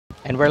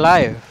And we're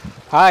live.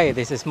 Hi,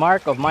 this is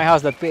Mark of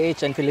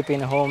myhouse.ph and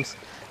Filipino Homes.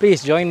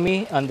 Please join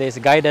me on this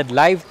guided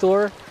live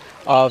tour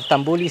of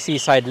Tambuli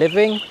Seaside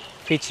Living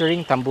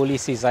featuring Tambuli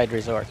Seaside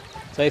Resort.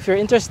 So if you're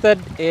interested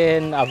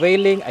in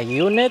availing a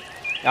unit,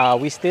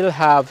 we still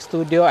have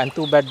studio and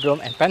two-bedroom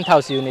and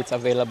penthouse units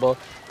available.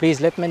 Please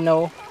let me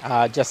know.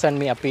 Just send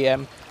me a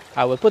PM.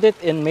 I will put it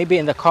in maybe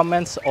in the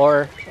comments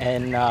or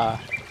in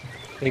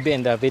maybe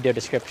in the video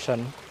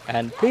description.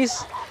 And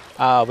please,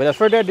 without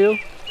further ado,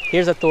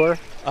 here's a tour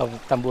of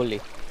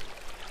Tambuli.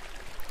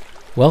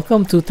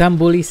 Welcome to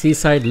Tambuli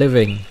Seaside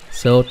Living.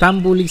 So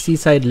Tambuli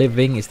Seaside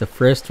Living is the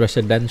first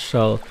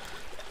residential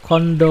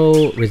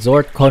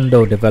resort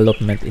condo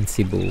development in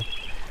Cebu.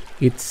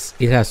 It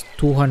has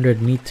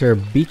 200-meter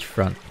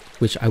beachfront,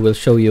 which I will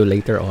show you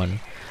later on.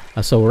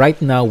 So right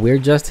now we're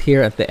just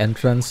here at the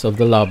entrance of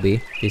the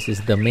lobby. This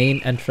is the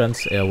main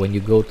entrance when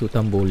you go to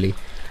Tambuli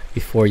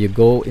before you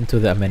go into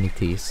the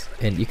amenities.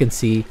 And you can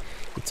see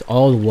it's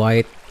all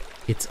white.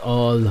 It's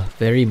all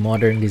very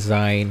modern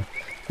design,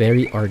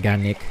 very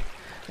organic.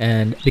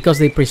 And because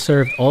they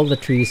preserved all the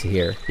trees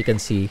here, you can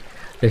see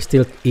there's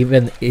still,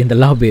 even in the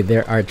lobby,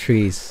 there are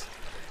trees.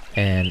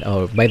 And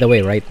oh, by the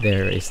way, right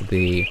there is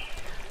the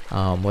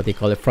what they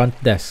call it,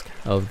 front desk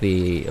of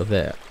the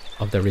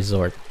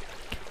resort.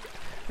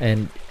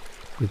 And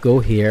we go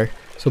here.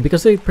 So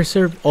because they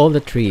preserve all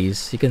the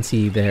trees, you can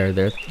see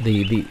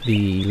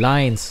the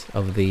lines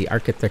of the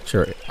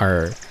architecture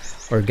are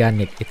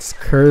organic. It's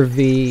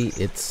curvy.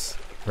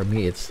 For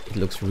me, it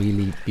looks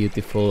really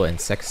beautiful and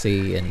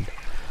sexy, and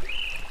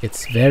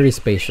it's very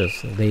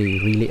spacious. They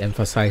really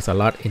emphasize a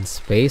lot in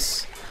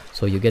space,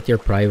 so you get your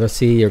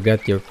privacy, you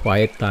get your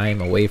quiet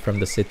time away from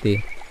the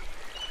city.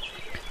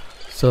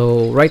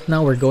 So right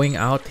now we're going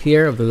out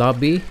here of the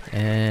lobby,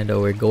 and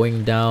we're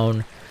going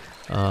down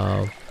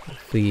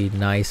the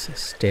nice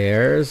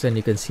stairs, and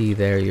you can see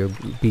there you'll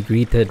be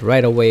greeted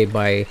right away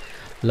by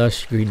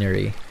lush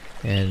greenery.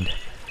 And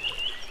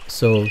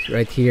so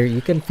right here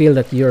you can feel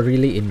that you're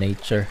really in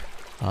nature.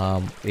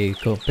 You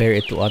compare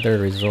it to other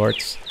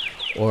resorts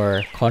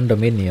or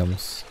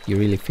condominiums, you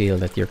really feel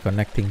that you're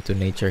connecting to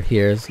nature.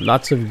 Here's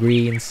lots of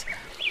greens,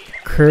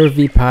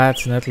 curvy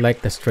paths, not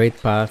like the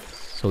straight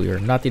path, so you're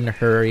not in a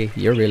hurry,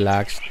 you're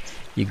relaxed.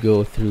 You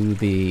go through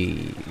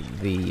the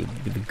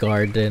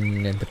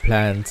garden and the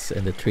plants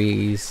and the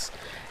trees.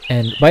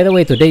 And by the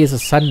way, today is a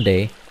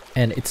Sunday,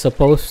 and it's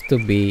supposed to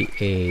be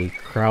a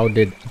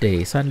crowded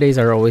day. Sundays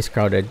are always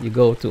crowded. You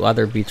go to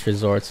other beach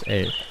resorts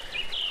and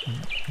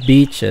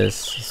beaches,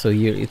 so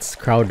it's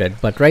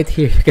crowded. But right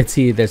here you can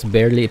see there's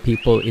barely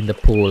people in the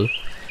pool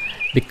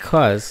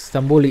because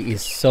Tambuli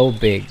is so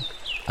big,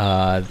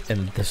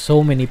 and there's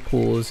so many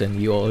pools,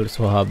 and you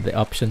also have the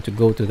option to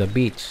go to the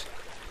beach,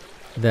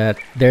 that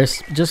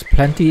there's just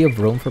plenty of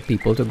room for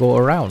people to go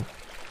around.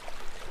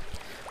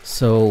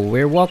 So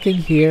we're walking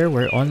here,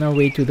 we're on our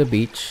way to the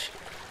beach,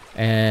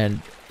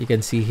 and you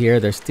can see here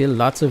there's still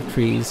lots of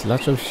trees,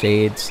 lots of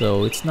shade,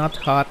 so it's not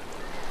hot.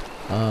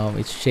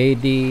 It's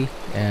shady,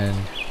 and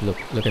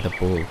look at the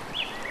pool.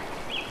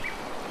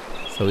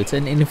 So it's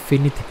an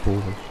infinity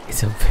pool.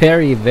 It's a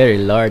very, very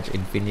large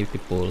infinity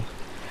pool,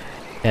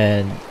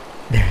 and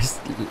there's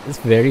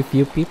very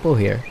few people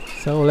here.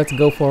 So let's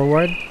go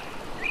forward,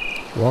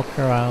 walk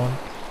around.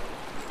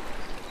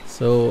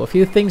 So a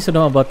few things to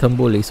know about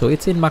Tambuli. So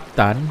it's in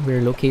Mactan.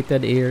 We're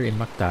located here in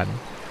Mactan,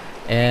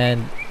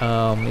 and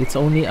it's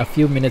only a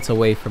few minutes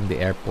away from the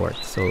airport.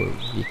 So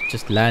you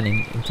just land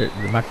in the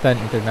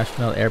Mactan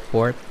International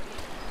Airport,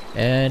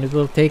 and it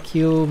will take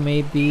you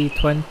maybe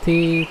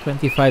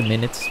 20-25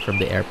 minutes from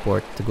the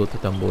airport to go to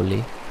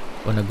Tambuli.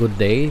 On a good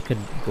day, you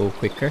could go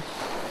quicker.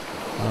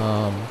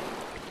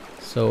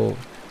 So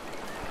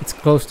it's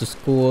close to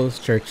schools,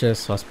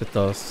 churches,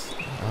 hospitals,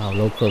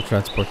 local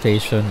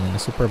transportation, and a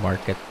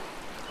supermarket.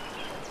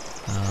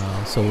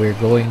 So we're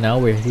going now.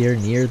 We're here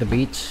near the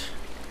beach.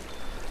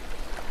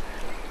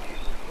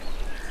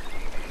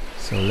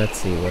 So let's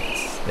see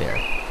what's there.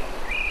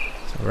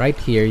 So right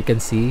here you can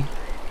see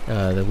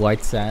the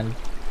white sand.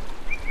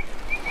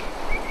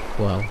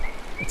 Wow,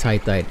 it's high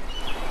tide.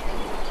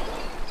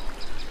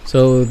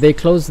 So they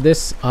closed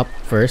this up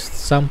first.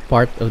 Some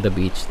part of the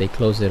beach they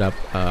closed it up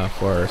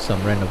for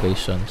some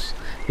renovations.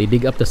 They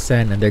dig up the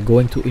sand and they're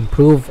going to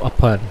improve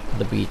upon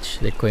the beach.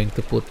 They're going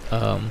to put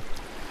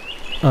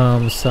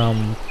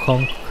some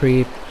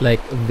concrete,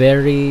 like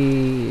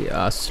very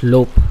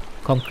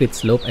concrete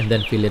slope, and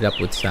then fill it up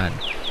with sand,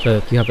 so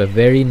that you have a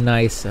very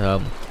nice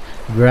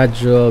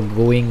gradual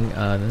going,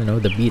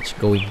 the beach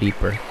going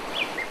deeper.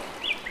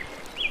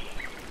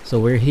 So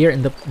we're here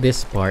in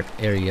this part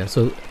area.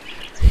 So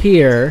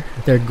here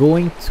they're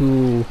going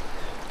to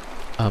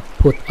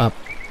put up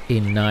a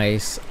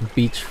nice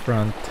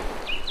beachfront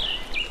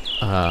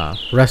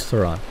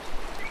restaurant.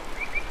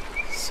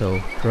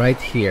 So right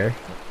here,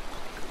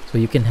 so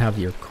you can have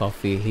your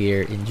coffee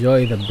here,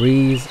 enjoy the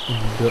breeze,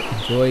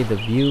 enjoy the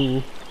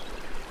view.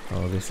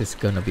 Oh, this is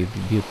gonna be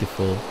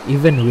beautiful.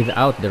 Even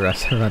without the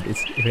restaurant,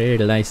 it's very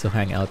nice to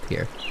hang out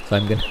here. So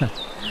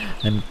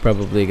I'm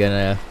probably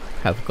gonna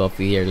have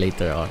coffee here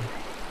later on.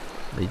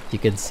 You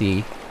can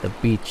see the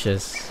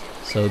beaches.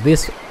 So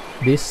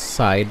this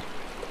side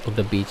of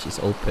the beach is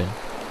open.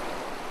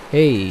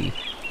 Hey.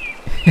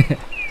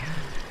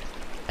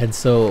 And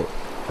so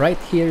right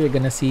here you're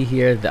gonna see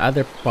here the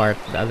other part,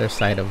 the other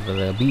side of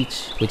the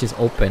beach, which is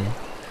open.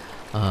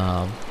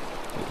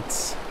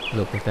 It's,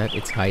 look at that,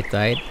 it's high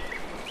tide.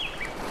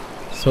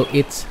 So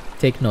it's,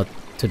 take note,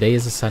 today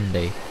is a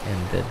Sunday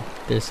and then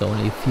there's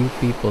only a few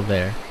people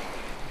there.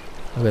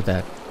 Look at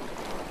that.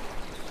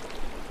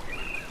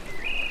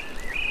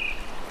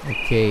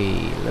 Okay,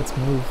 let's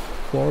move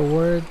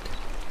forward.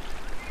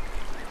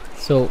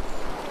 So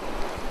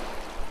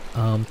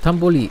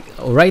Tambuli,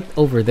 right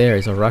over there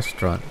is a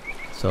restaurant.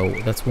 So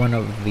that's one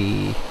of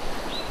the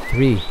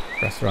 3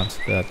 restaurants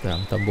that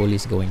Tambuli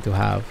is going to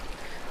have.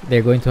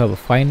 They're going to have a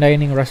fine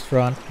dining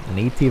restaurant, a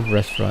native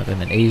restaurant,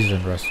 and an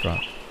Asian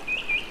restaurant.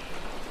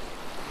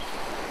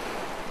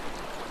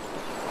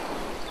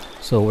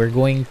 So we're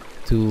going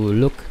to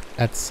look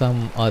at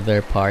some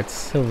other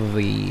parts of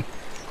the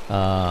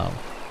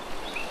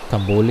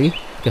Tambuli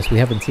because we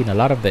haven't seen a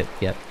lot of it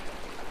yet.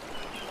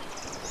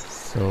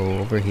 So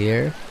over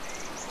here,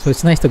 so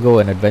it's nice to go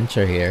and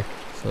adventure here.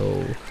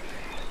 So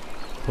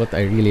what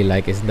I really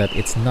like is that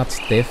it's not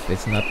stiff,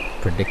 it's not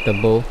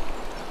predictable,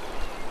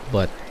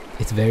 but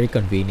it's very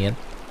convenient.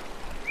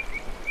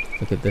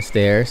 Look at the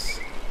stairs,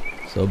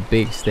 so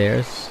big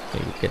stairs, so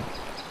you can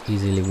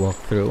easily walk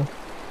through.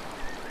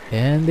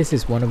 And this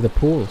is one of the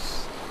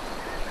pools.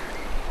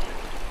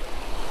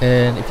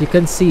 And if you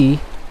can see,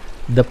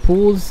 the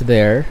pools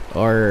there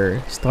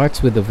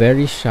starts with a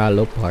very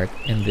shallow part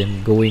and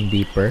then going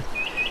deeper.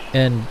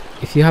 And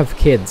if you have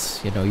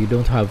kids, you know, you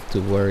don't have to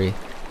worry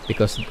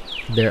because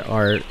there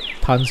are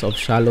tons of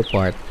shallow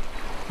part.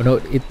 No,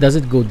 it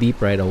doesn't go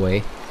deep right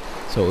away,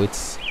 so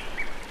it's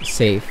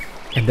safe.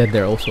 And then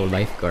there are also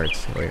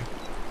lifeguards here.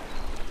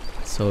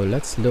 So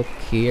let's look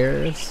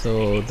here.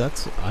 So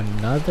that's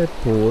another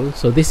pool.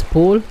 So this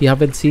pool, you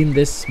haven't seen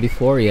this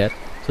before yet.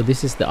 So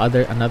this is the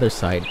another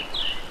side.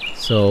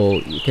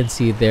 So you can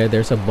see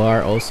there's a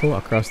bar also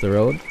across the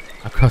road,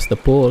 across the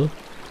pool.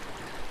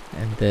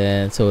 And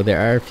then so there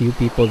are a few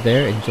people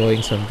there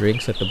enjoying some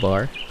drinks at the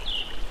bar.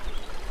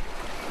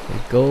 We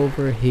go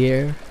over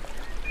here.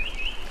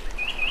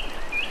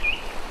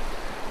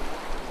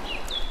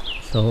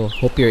 So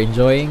hope you're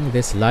enjoying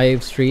this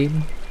live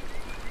stream.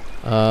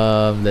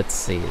 Let's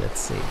see.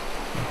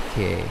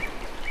 Okay,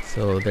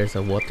 so there's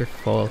a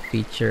waterfall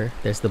feature.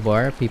 There's the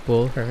bar.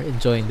 People are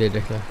enjoying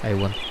I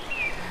want,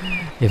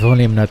 if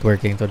only I'm not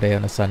working today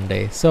on a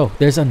Sunday. So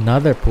there's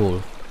another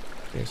pool.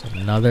 There's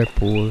another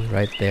pool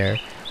right there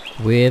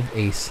with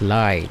a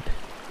slide.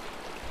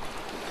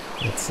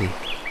 Let's see.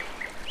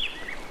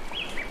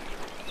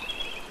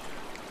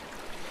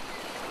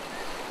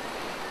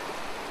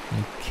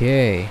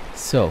 Okay,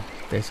 so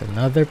there's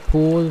another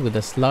pool with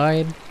a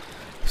slide.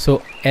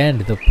 So,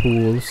 and the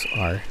pools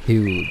are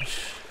huge.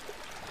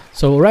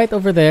 So right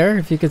over there,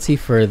 if you can see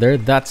further,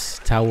 that's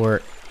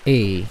Tower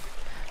A.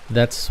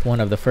 That's one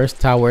of the first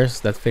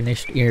towers that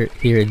finished here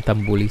in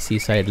Tambuli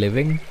Seaside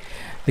Living.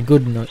 The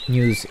good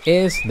news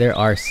is there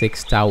are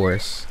 6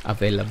 towers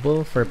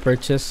available for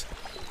purchase.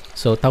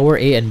 So Tower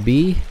A and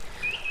B,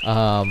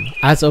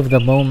 as of the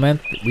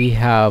moment, we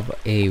have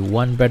a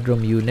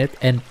 1-bedroom unit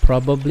and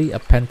probably a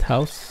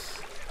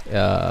penthouse.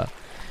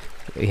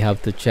 We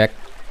have to check.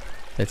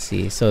 Let's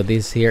see. So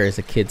this here is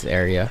a kids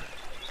area.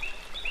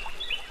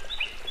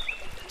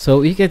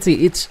 So you can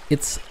see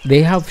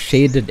they have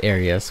shaded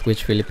areas,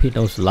 which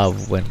Filipinos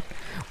love when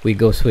we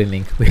go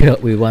swimming.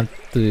 We want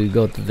to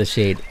go to the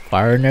shade.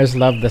 Foreigners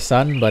love the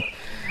sun, but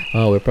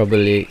we're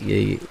probably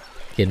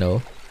you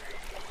know,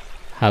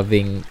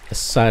 having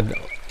sun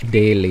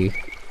daily,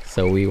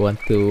 so we want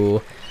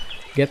to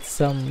get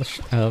some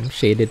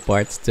shaded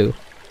parts too.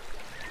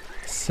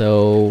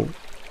 So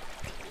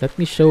let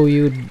me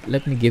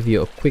give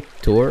you a quick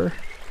tour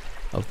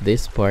of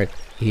this part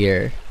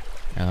here.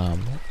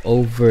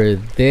 Over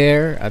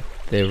there at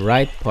the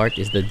right part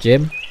is the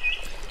gym,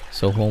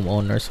 so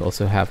homeowners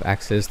also have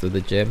access to the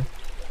gym.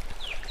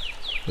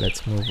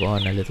 Let's move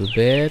on a little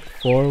bit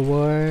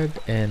forward,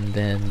 and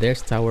then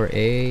there's Tower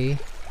A.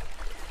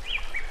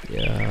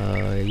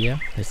 Yeah,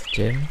 there's the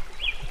gym.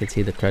 You can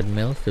see the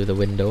treadmill through the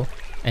window,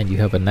 and you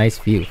have a nice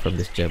view from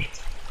this gym.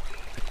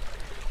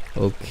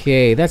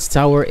 Okay, that's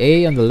Tower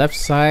A on the left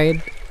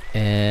side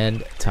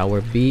and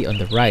Tower B on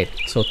the right.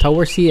 So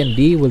Tower C and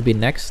D will be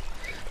next.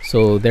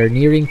 So they're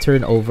nearing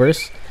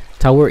turnovers.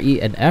 Tower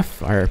E and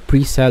F are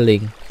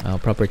pre-selling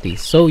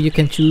properties. So you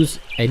can choose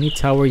any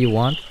tower you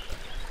want.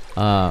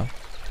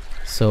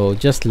 So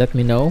just let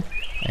me know.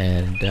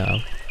 And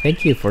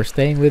thank you for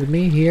staying with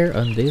me here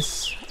on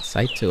this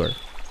site tour.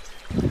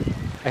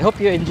 I hope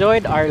you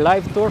enjoyed our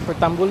live tour for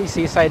Tambuli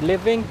Seaside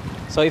Living.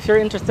 So if you're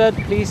interested,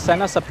 please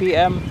send us a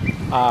PM.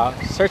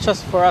 Search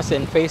us for us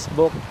in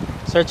Facebook.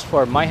 Search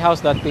for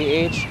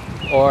myhouse.ph,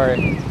 or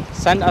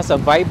send us a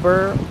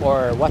Viber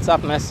or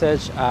WhatsApp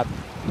message at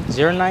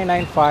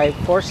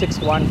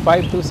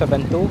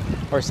 0995-461-5272,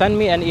 or send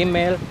me an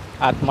email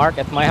at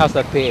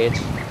mark@myhouse.ph.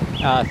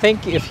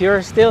 Thank you. If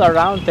you're still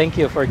around, thank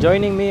you for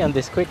joining me on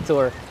this quick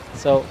tour.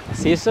 So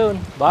see you soon.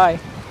 Bye.